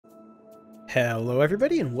Hello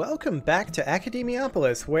everybody and welcome back to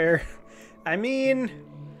Academiopolis, where,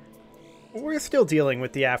 we're still dealing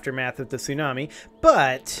with the aftermath of the tsunami,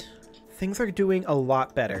 but things are doing a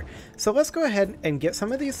lot better. So let's go ahead and get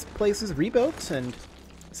some of these places rebuilt and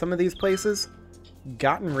some of these places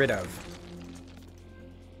gotten rid of.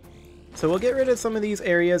 So we'll get rid of some of these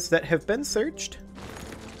areas that have been searched,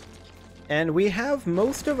 and we have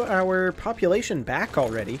most of our population back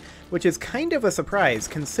already, which is kind of a surprise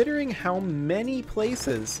considering how many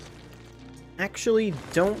places actually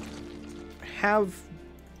don't have,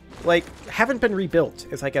 haven't been rebuilt,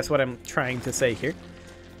 is I guess what I'm trying to say here.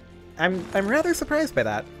 I'm rather surprised by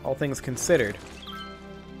that, all things considered.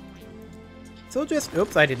 So just,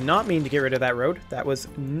 oops, I did not mean to get rid of that road. That was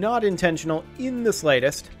not intentional in the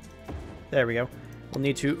slightest. There we go. We'll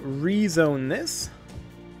need to rezone this.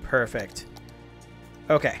 Perfect.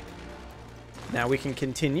 Okay. Now we can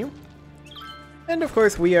continue. And of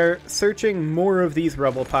course we are searching more of these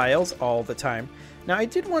rubble piles all the time. Now I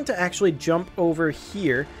did want to actually jump over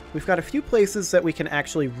here. We've got a few places that we can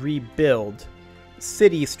actually rebuild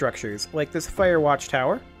city structures, like this fire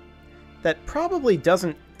watchtower, that probably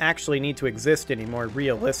doesn't actually need to exist anymore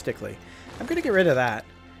realistically. I'm going to get rid of that,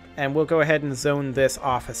 and we'll go ahead and zone this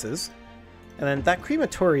offices. And then that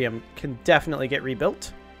crematorium can definitely get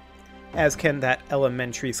rebuilt, as can that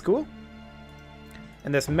elementary school.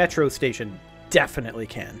 And this metro station definitely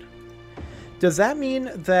can. Does that mean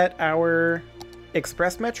that our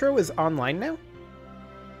express metro is online now?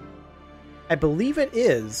 I believe it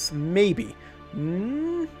is, maybe.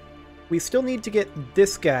 We still need to get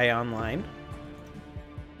this guy online.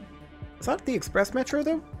 Is that the express metro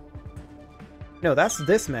though? No, that's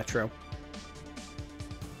this metro.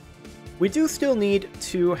 We do still need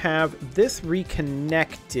to have this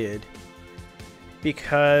reconnected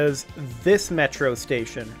because this metro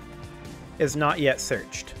station is not yet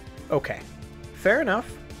searched. Okay, fair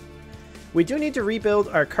enough. We do need to rebuild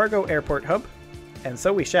our cargo airport hub, and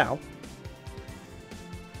so we shall.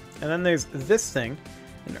 And then there's this thing,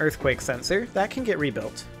 an earthquake sensor, that can get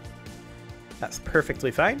rebuilt. That's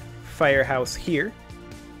perfectly fine. Firehouse here.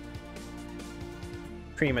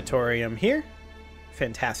 Crematorium here.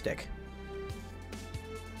 Fantastic.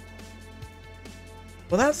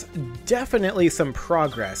 Well, that's definitely some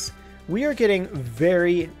progress. We are getting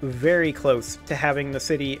very, very close to having the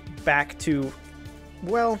city back to,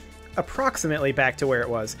 well, approximately back to where it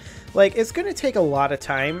was. Like, it's going to take a lot of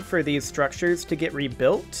time for these structures to get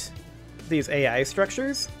rebuilt, these AI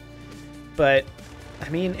structures, but, I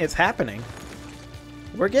mean, it's happening.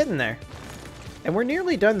 We're getting there. And we're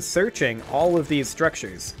nearly done searching all of these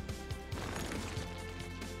structures.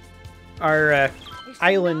 Our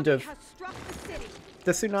island of...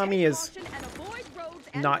 The tsunami is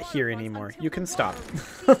not here anymore. You can stop.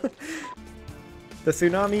 The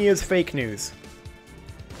tsunami is fake news.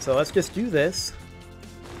 So let's just do this.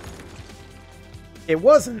 It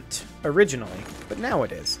wasn't originally, but now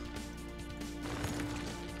it is.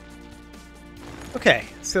 Okay,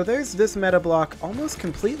 so there's this meta block almost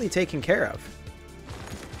completely taken care of.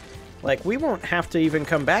 Like, we won't have to even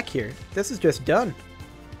come back here. This is just done.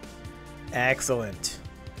 Excellent.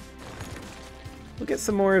 We'll get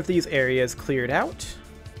some more of these areas cleared out.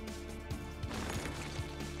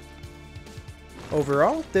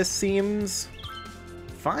 Overall, this seems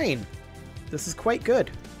fine. This is quite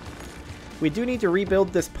good. We do need to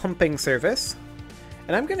rebuild this pumping service,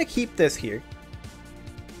 and I'm going to keep this here,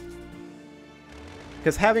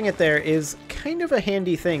 because having it there is kind of a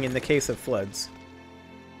handy thing in the case of floods.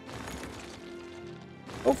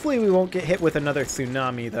 Hopefully we won't get hit with another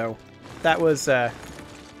tsunami, though. That was a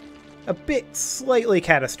bit slightly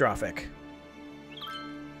catastrophic.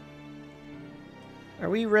 Are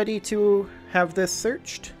we ready to have this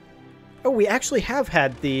searched? Oh, we actually have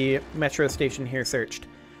had the metro station here searched.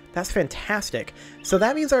 That's fantastic. So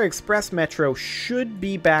that means our express metro should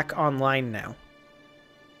be back online now.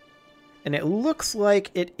 And it looks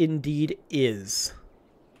like it indeed is.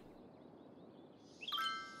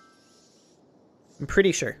 I'm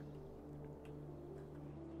pretty sure.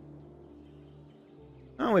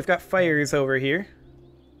 Oh, we've got fires over here.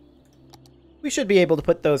 We should be able to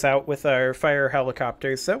put those out with our fire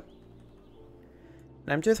helicopters, so.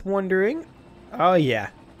 And I'm just wondering... Oh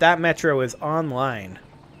yeah, that metro is online.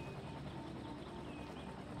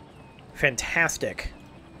 Fantastic.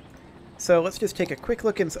 So let's just take a quick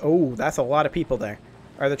look and... Oh, that's a lot of people there.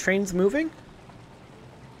 Are the trains moving?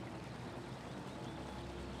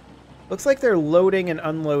 Looks like they're loading and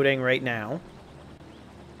unloading right now.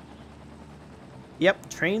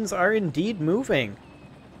 Yep, trains are indeed moving.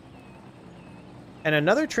 And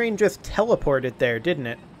another train just teleported there, didn't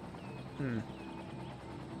it?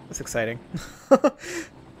 That's exciting.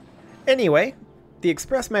 Anyway, the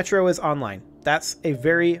express metro is online. That's a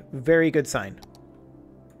very, very good sign.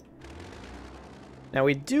 Now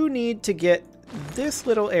we do need to get this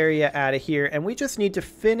little area out of here, and we just need to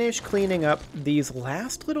finish cleaning up these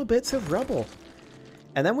last little bits of rubble.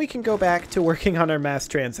 And then we can go back to working on our mass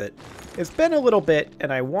transit. It's been a little bit,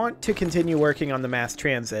 and I want to continue working on the mass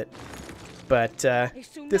transit, but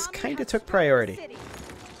this kind of took priority.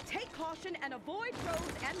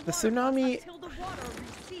 The tsunami...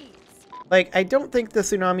 Like, I don't think the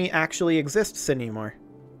tsunami actually exists anymore.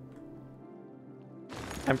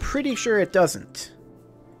 I'm pretty sure it doesn't.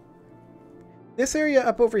 This area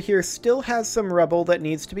up over here still has some rubble that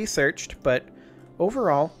needs to be searched, but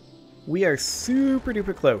overall, we are super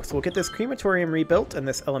duper close. We'll get this crematorium rebuilt and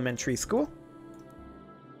this elementary school.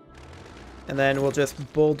 And then we'll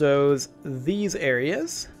just bulldoze these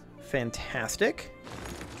areas. Fantastic.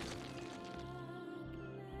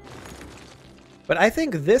 But I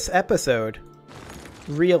think this episode,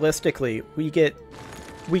 realistically, we get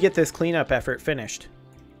this cleanup effort finished.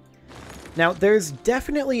 Now, there's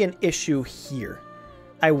definitely an issue here.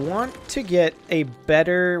 I want to get a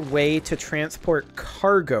better way to transport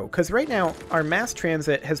cargo, because right now our mass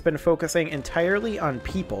transit has been focusing entirely on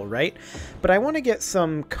people, right? But I want to get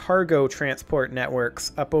some cargo transport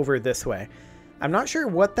networks up over this way. I'm not sure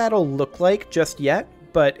what that'll look like just yet,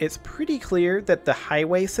 but it's pretty clear that the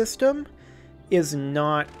highway system is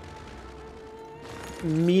not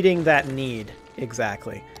meeting that need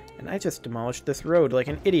exactly. And I just demolished this road like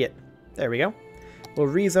an idiot. There we go. We'll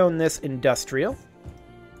rezone this industrial.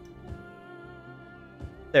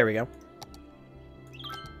 There we go.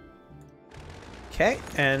 Okay,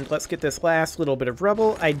 and let's get this last little bit of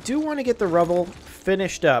rubble. I do want to get the rubble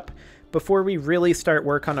finished up before we really start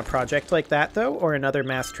work on a project like that, though, or another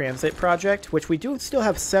mass transit project, which we do still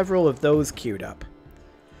have several of those queued up.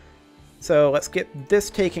 So let's get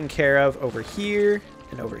this taken care of over here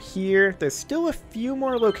and over here. There's still a few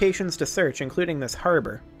more locations to search, including this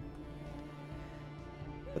harbor.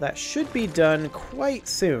 But that should be done quite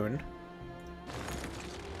soon.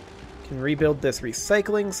 Can rebuild this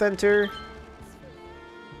recycling center.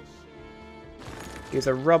 Here's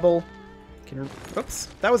a rubble. Oops,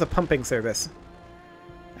 that was a pumping service.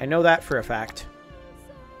 I know that for a fact.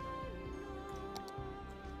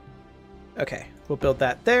 Okay, we'll build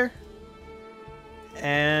that there.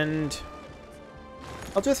 And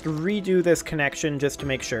I'll just redo this connection just to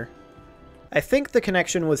make sure. I think the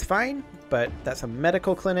connection was fine, but that's a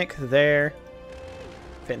medical clinic there.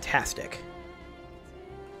 Fantastic.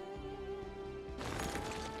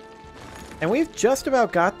 And we've just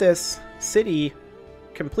about got this city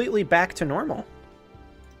completely back to normal.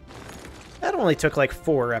 That only took like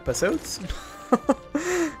 4 episodes.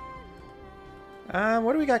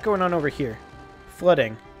 What do we got going on over here?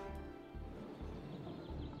 Flooding.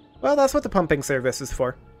 Well, that's what the pumping service is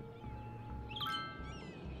for.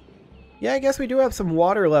 Yeah, I guess we do have some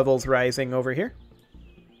water levels rising over here.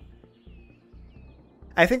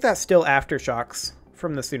 I think that's still aftershocks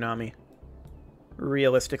from the tsunami,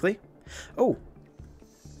 realistically. Oh,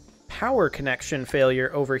 power connection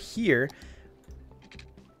failure over here.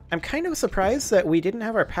 I'm kind of surprised that we didn't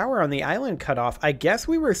have our power on the island cut off. I guess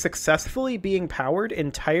we were successfully being powered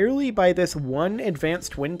entirely by this one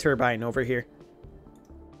advanced wind turbine over here.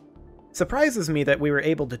 Surprises me that we were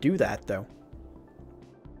able to do that, though.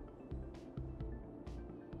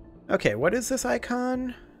 Okay, what is this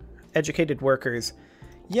icon? Educated workers.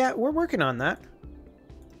 Yeah, we're working on that.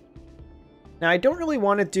 Now, I don't really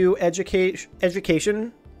want to do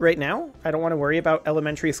education right now. I don't want to worry about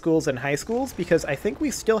elementary schools and high schools because I think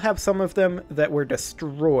we still have some of them that were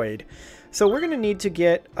destroyed. So we're going to need to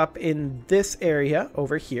get up in this area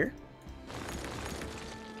over here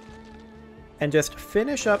and just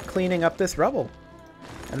finish up cleaning up this rubble.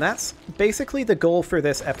 And that's basically the goal for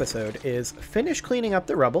this episode, is finish cleaning up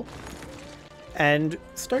the rubble and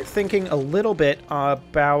start thinking a little bit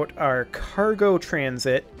about our cargo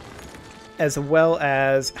transit as well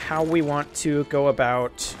as how we want to go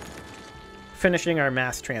about finishing our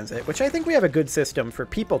mass transit, which I think we have a good system for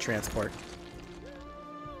people transport.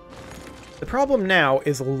 The problem now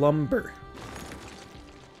is lumber.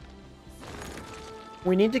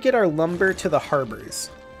 We need to get our lumber to the harbors.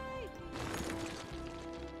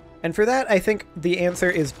 And for that, I think the answer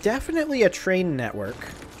is definitely a train network.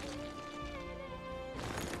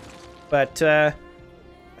 But, I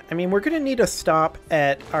mean, we're going to need a stop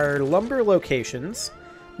at our lumber locations.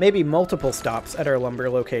 Maybe multiple stops at our lumber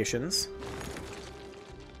locations.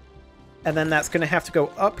 And then that's going to have to go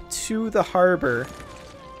up to the harbor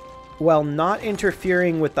while not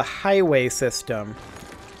interfering with the highway system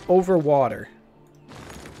over water.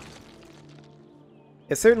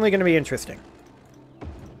 It's certainly going to be interesting.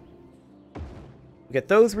 Get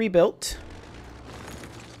those rebuilt.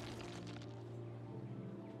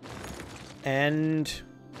 And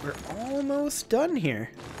we're almost done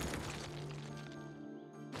here.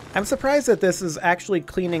 I'm surprised that this is actually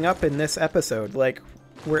cleaning up in this episode. Like,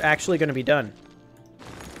 we're actually going to be done.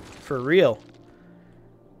 For real.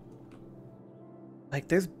 Like,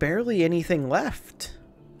 there's barely anything left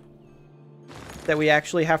that we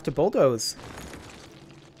actually have to bulldoze.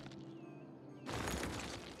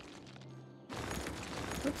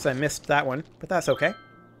 Oops, I missed that one, but that's okay.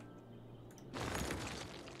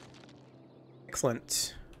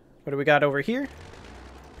 Excellent. What do we got over here?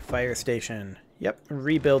 Fire station. Yep,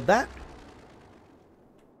 rebuild that.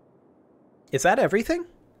 Is that everything?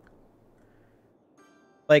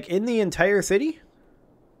 Like, in the entire city?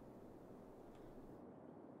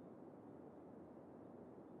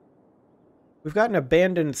 We've got an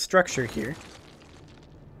abandoned structure here.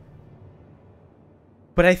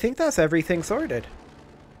 But I think that's everything sorted.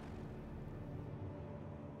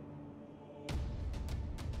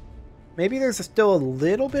 Maybe there's still a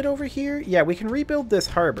little bit over here. Yeah, we can rebuild this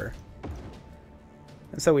harbor.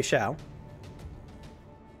 And so we shall.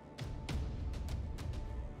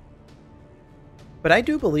 But I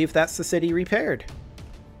do believe that's the city repaired.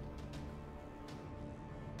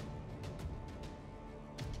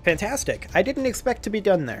 Fantastic. I didn't expect to be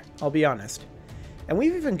done there, I'll be honest. And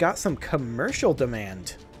we've even got some commercial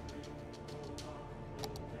demand.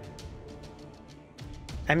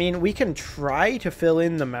 I mean, we can try to fill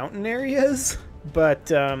in the mountain areas,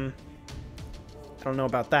 but I don't know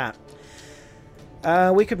about that.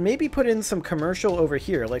 We could maybe put in some commercial over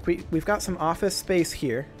here. Like, we've got some office space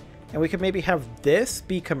here. And we could maybe have this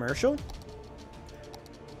be commercial.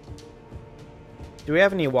 Do we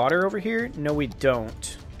have any water over here? No, we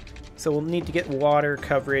don't. So we'll need to get water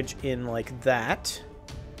coverage in like that.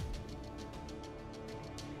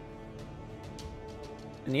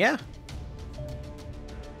 And yeah.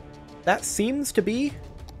 That seems to be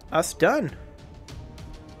us done.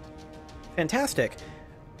 Fantastic.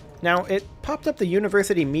 Now, it popped up the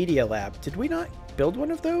University Media Lab. Did we not build one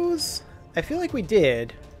of those? I feel like we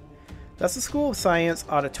did. That's the School of Science,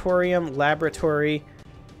 Auditorium, Laboratory.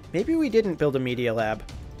 Maybe we didn't build a Media Lab.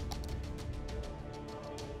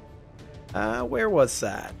 Where was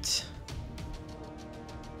that?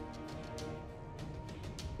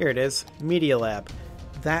 Here it is. Media Lab.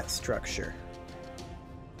 That structure.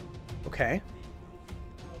 Okay.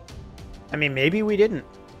 I mean, maybe we didn't.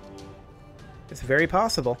 It's very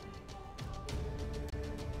possible.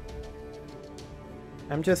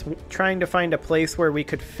 I'm just trying to find a place where we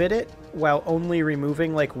could fit it while only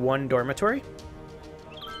removing like one dormitory.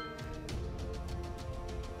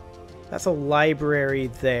 That's a library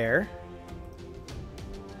there.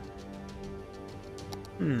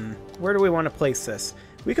 Where do we want to place this?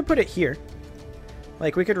 We could put it here.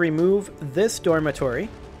 Like, we could remove this dormitory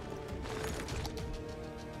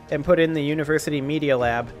and put in the University Media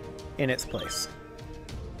Lab in its place.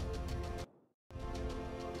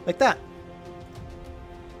 Like that.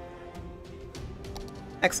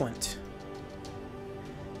 Excellent.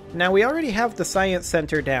 Now we already have the Science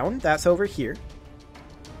Center down. That's over here.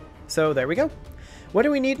 So there we go. What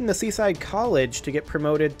do we need in the Seaside College to get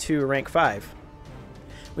promoted to rank 5?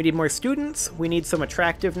 We need more students, we need some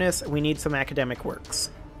attractiveness, we need some academic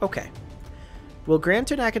works. Okay. We'll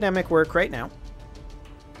grant an academic work right now.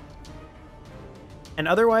 And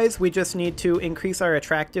otherwise, we just need to increase our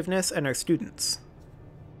attractiveness and our students.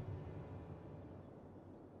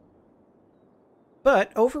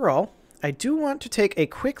 But overall, I do want to take a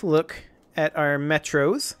quick look at our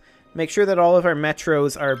metros, make sure that all of our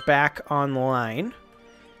metros are back online.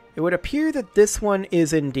 It would appear that this one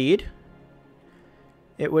is indeed.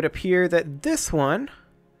 It would appear that this one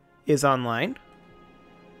is online.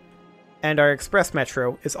 And our express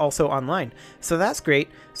metro is also online. So that's great.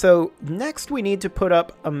 So next we need to put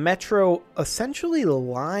up a metro essentially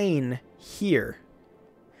line here.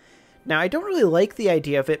 Now I don't really like the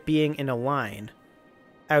idea of it being in a line.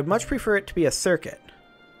 I would much prefer it to be a circuit.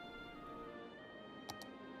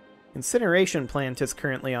 Incineration plant is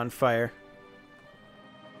currently on fire.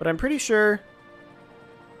 But I'm pretty sure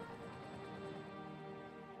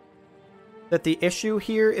that the issue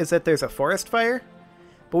here is that there's a forest fire,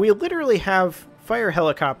 but we literally have fire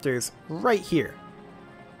helicopters right here.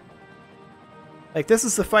 Like, this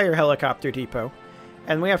is the fire helicopter depot,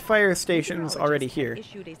 and we have fire stations already here.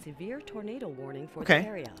 Issued a severe tornado warning for the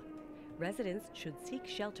area. Residents should seek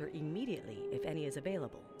shelter immediately if any is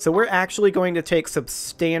available. So we're actually going to take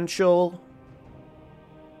substantial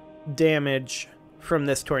damage from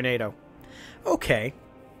this tornado. Okay.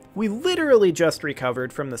 We literally just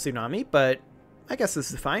recovered from the tsunami, but I guess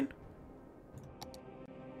this is fine.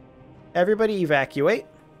 Everybody evacuate.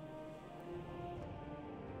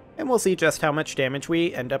 And we'll see just how much damage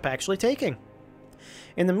we end up actually taking.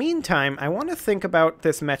 In the meantime, I want to think about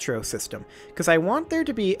this metro system, because I want there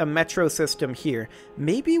to be a metro system here.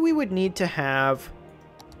 Maybe we would need to have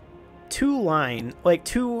two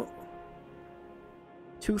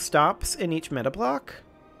stops in each meta block,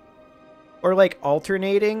 or like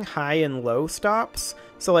alternating high and low stops.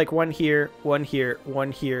 So like one here, one here,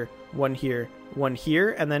 one here, one here, one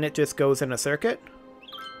here, and then it just goes in a circuit.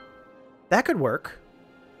 That could work.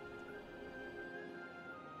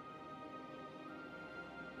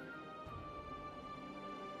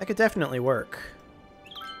 That could definitely work.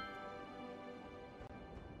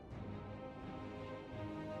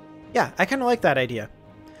 Yeah, I kind of like that idea.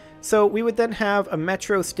 So we would then have a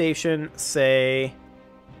metro station, say,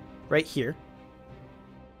 right here.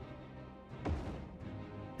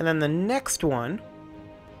 And then the next one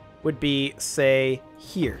would be, say,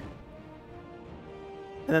 here.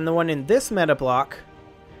 And then the one in this meta block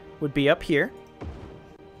would be up here.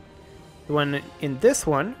 The one in this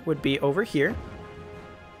one would be over here.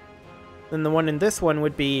 Then the one in this one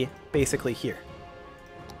would be basically here.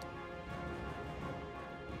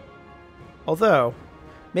 Although,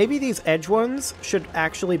 maybe these edge ones should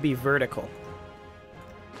actually be vertical.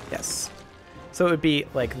 Yes. So it would be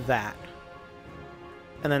like that.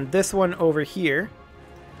 And then this one over here,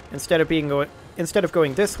 instead of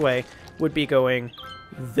going this way, would be going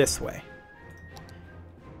this way.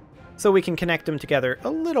 So we can connect them together a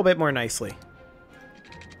little bit more nicely.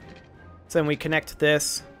 So then we connect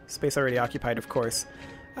this. Space already occupied, of course.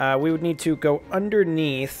 We would need to go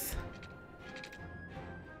underneath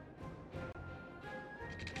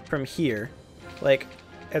from here, like,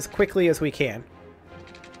 as quickly as we can.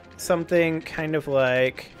 Something kind of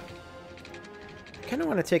like... I kind of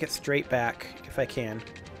want to take it straight back, if I can.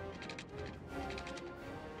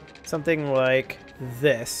 Something like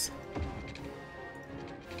this.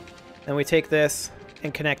 Then we take this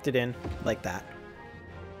and connect it in like that.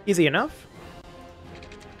 Easy enough.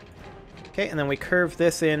 Okay, and then we curve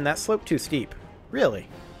this in. That slope too steep. Really?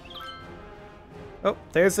 Oh,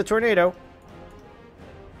 there's the tornado.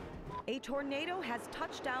 A tornado has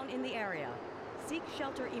touched down in the area. Seek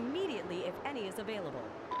shelter immediately if any is available.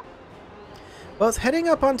 Well, it's heading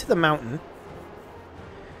up onto the mountain.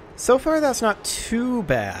 So far, that's not too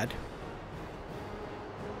bad.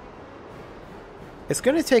 It's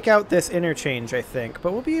going to take out this interchange, I think,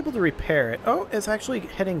 but we'll be able to repair it. Oh, it's actually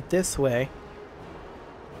heading this way.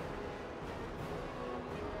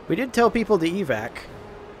 We did tell people to evac.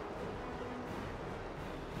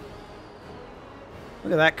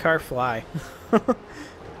 Look at that car fly.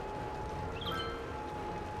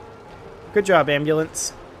 Good job,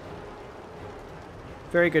 ambulance.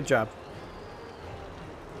 Very good job.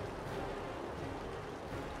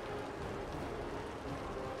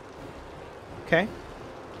 Okay.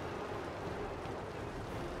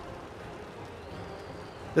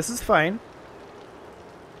 This is fine.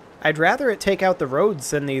 I'd rather it take out the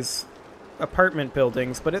roads than these apartment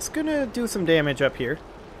buildings, but it's gonna do some damage up here.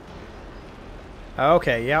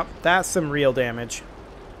 Okay, yep, that's some real damage.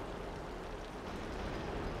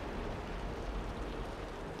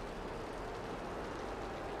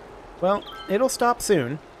 Well, it'll stop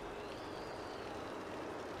soon.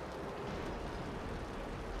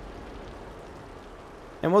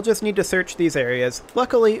 And we'll just need to search these areas.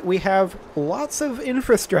 Luckily, we have lots of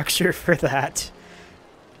infrastructure for that.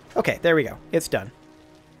 Okay, there we go. It's done.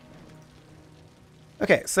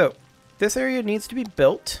 Okay, so this area needs to be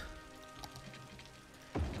built.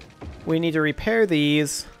 We need to repair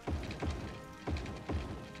these.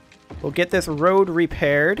 We'll get this road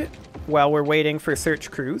repaired while we're waiting for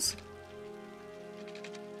search crews.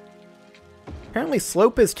 Apparently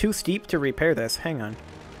slope is too steep to repair this. Hang on.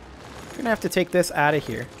 We're gonna have to take this out of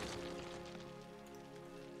here.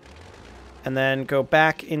 And then go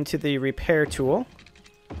back into the repair tool.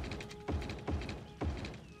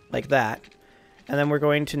 Like that. And then we're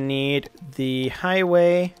going to need the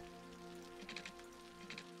highway.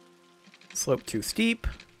 Slope too steep.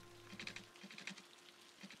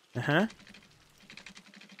 Uh-huh.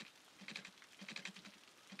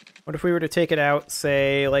 What if we were to take it out,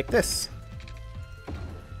 say, like this?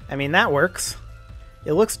 I mean, that works.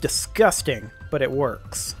 It looks disgusting, but it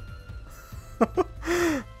works.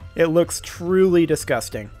 It looks truly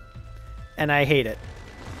disgusting. And I hate it.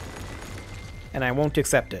 And I won't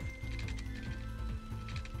accept it.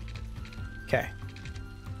 Okay.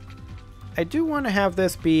 I do want to have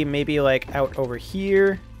this be maybe like out over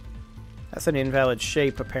here. That's an invalid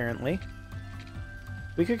shape, apparently.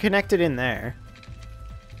 We could connect it in there.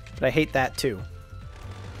 But I hate that too.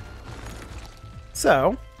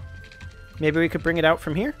 So, maybe we could bring it out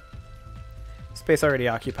from here? Space already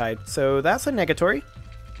occupied. So that's a negatory.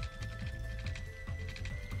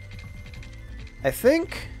 I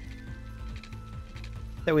think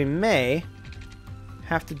that we may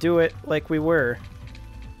have to do it like we were.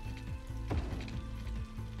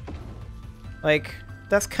 Like,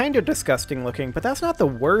 that's kind of disgusting looking, but that's not the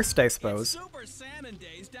worst, I suppose.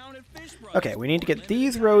 Okay, we need to get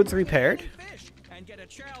these roads repaired.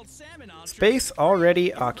 Space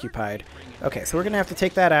already occupied. Okay, so we're going to have to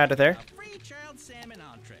take that out of there.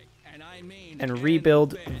 And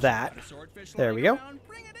rebuild that. There we go.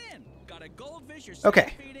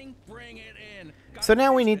 Okay. So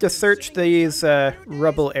now we need to search these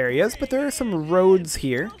rubble areas, but there are some roads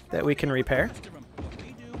here that we can repair.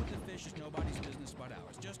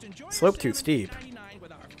 Slope too steep.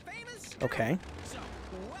 Okay.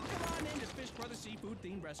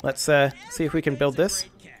 Let's see if we can build this.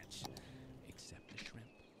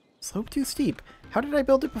 Slope too steep. How did I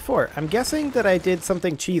build it before? I'm guessing that I did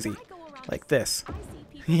something cheesy. Like this.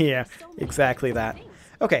 Yeah, exactly that.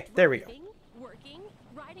 Okay, there we go.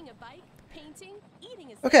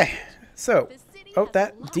 Okay, so... Oh,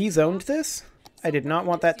 that de-zoned this? I did not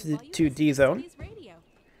want that to de-zone.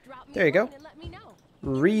 There you go.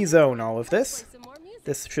 Rezone all of this.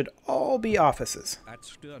 This should all be offices.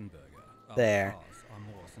 There.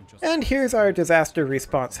 And here's our disaster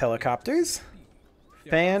response helicopters.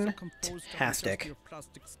 Fantastic.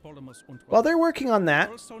 While they're working on that,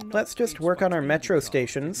 let's just work on our metro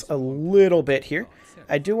stations a little bit here.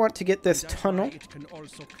 I do want to get this tunnel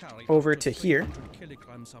over to here.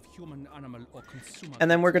 And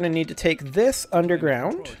then we're going to need to take this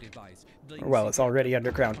underground. Well, it's already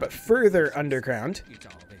underground, but further underground.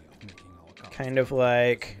 Kind of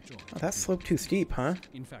like... Oh, that slope too steep, huh?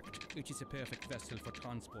 In fact, it is a perfect vessel for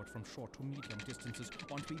transport from short to medium distances,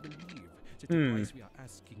 and we believe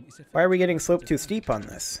why are we getting slope too steep on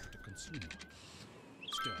this?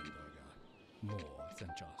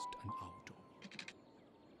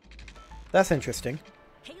 That's interesting.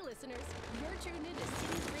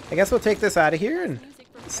 I guess we'll take this out of here and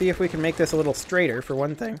see if we can make this a little straighter for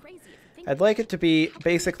one thing. I'd like it to be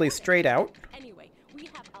basically straight out,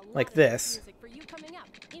 like this,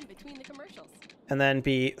 and then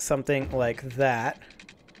be something like that,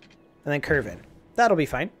 and then curve in. That'll be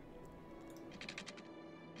fine.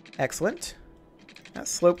 Excellent. That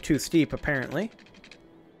slope too steep, apparently.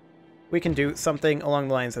 We can do something along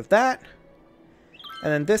the lines of that,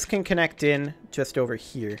 and then this can connect in just over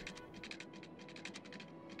here.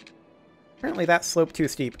 Apparently that slope too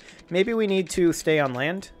steep. Maybe we need to stay on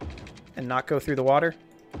land and not go through the water.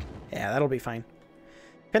 Yeah, that'll be fine.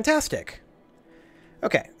 Fantastic.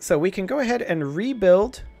 Okay, so we can go ahead and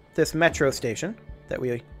rebuild this metro station that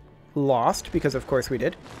we lost, because of course we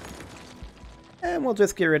did. And we'll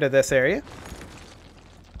just get rid of this area.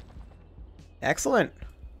 Excellent.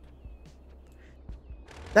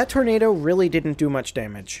 That tornado really didn't do much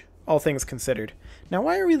damage, all things considered. Now,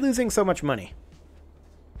 why are we losing so much money?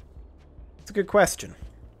 It's a good question.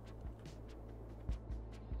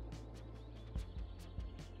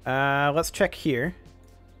 Let's check here.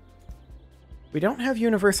 We don't have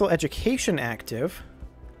universal education active.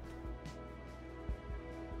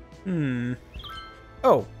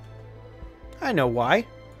 Oh. I know why.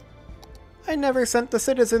 I never sent the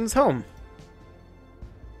citizens home.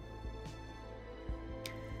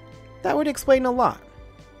 That would explain a lot.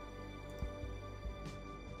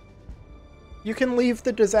 You can leave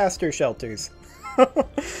the disaster shelters.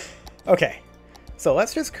 Okay. So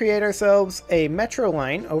let's just create ourselves a metro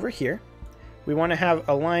line over here. We want to have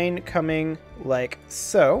a line coming like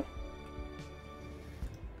so.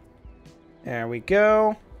 There we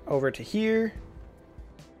go. Over to here.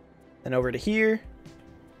 Then over to here.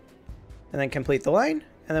 And then complete the line.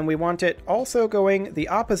 And then we want it also going the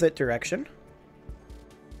opposite direction.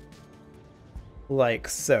 Like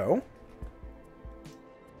so.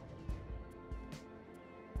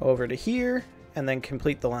 Over to here. And then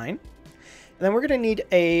complete the line. And then we're going to need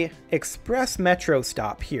a express metro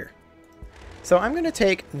stop here. So I'm going to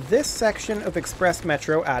take this section of express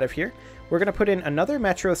metro out of here. We're going to put in another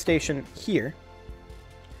metro station here.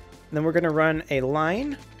 And then we're going to run a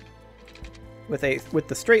line with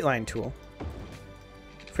the straight line tool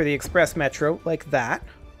for the express metro like that.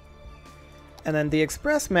 And then the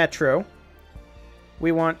express metro,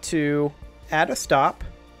 we want to add a stop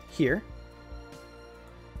here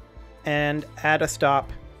and add a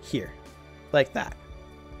stop here like that.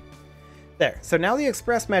 There. So now the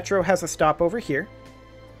express metro has a stop over here.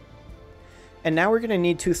 And now we're going to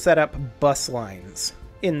need to set up bus lines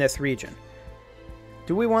in this region.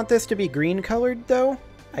 Do we want this to be green colored, though?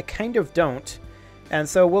 I kind of don't. And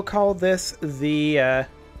so we'll call this the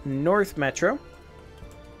North Metro.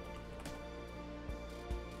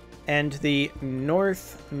 And the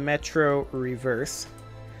North Metro Reverse.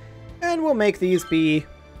 And we'll make these be,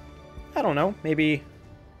 I don't know, maybe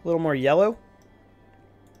a little more yellow.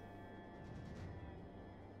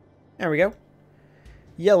 There we go.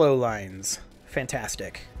 Yellow lines.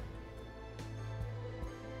 Fantastic.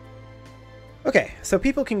 Okay, so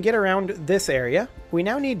people can get around this area. We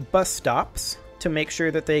now need bus stops to make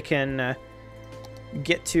sure that they can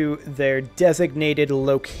get to their designated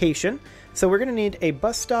location. So we're going to need a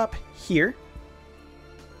bus stop here.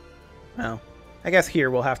 Well, I guess here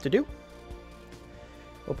we'll have to do.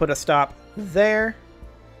 We'll put a stop there,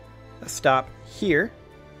 a stop here,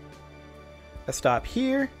 a stop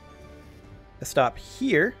here, a stop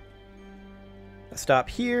here, a stop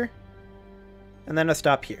here, and then a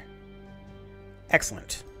stop here.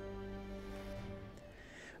 Excellent.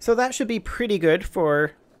 So that should be pretty good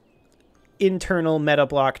for internal meta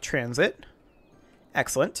block transit.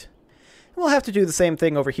 Excellent. We'll have to do the same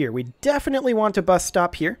thing over here. We definitely want a bus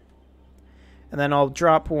stop here. And then I'll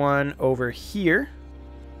drop one over here.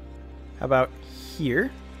 How about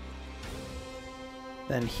here?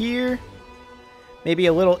 Then here. Maybe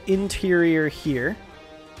a little interior here.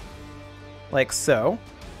 Like so.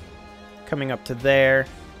 Coming up to there.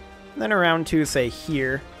 And then around to, say,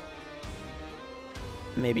 here.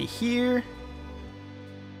 Maybe here.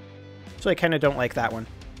 Actually, I kind of don't like that one.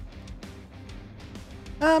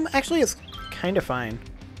 Actually, it's kind of fine.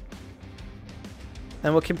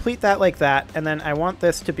 Then we'll complete that like that, and then I want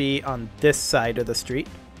this to be on this side of the street.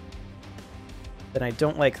 Then I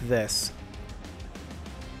don't like this.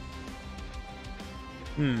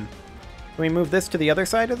 Can we move this to the other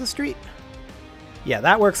side of the street? Yeah,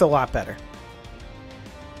 that works a lot better.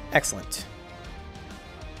 Excellent.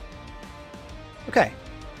 Okay.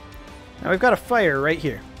 Now we've got a fire right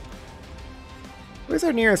here. Where's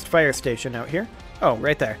our nearest fire station out here? Oh,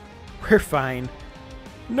 right there. We're fine.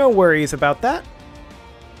 No worries about that.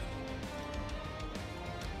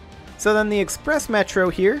 So then the express metro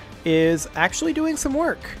here is actually doing some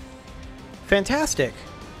work. Fantastic.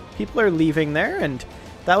 People are leaving there, and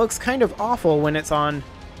that looks kind of awful when it's on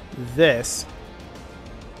this.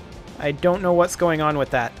 I don't know what's going on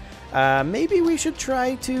with that. Maybe we should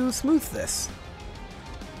try to smooth this.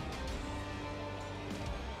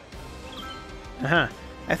 I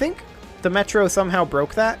think the metro somehow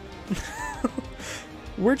broke that.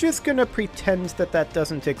 We're just gonna pretend that that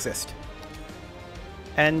doesn't exist.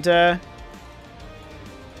 And,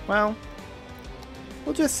 well,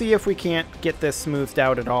 we'll just see if we can't get this smoothed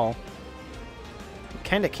out at all. We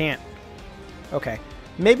kinda can't. Okay.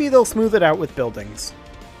 Maybe they'll smooth it out with buildings.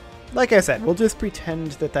 Like I said, we'll just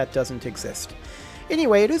pretend that that doesn't exist.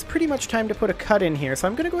 Anyway, it is pretty much time to put a cut in here, so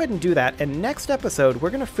I'm going to go ahead and do that. And next episode, we're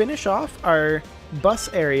going to finish off our bus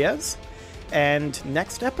areas. And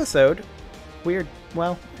next episode,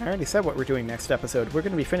 well, I already said what we're doing next episode. We're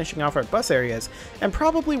going to be finishing off our bus areas and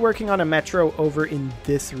probably working on a metro over in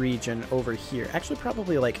this region over here. Actually,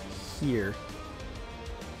 probably like here.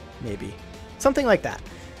 Maybe. Something like that.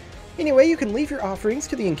 Anyway, you can leave your offerings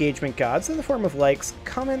to the engagement gods in the form of likes,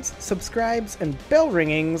 comments, subscribes, and bell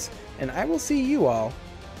ringings, and I will see you all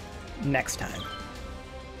next time.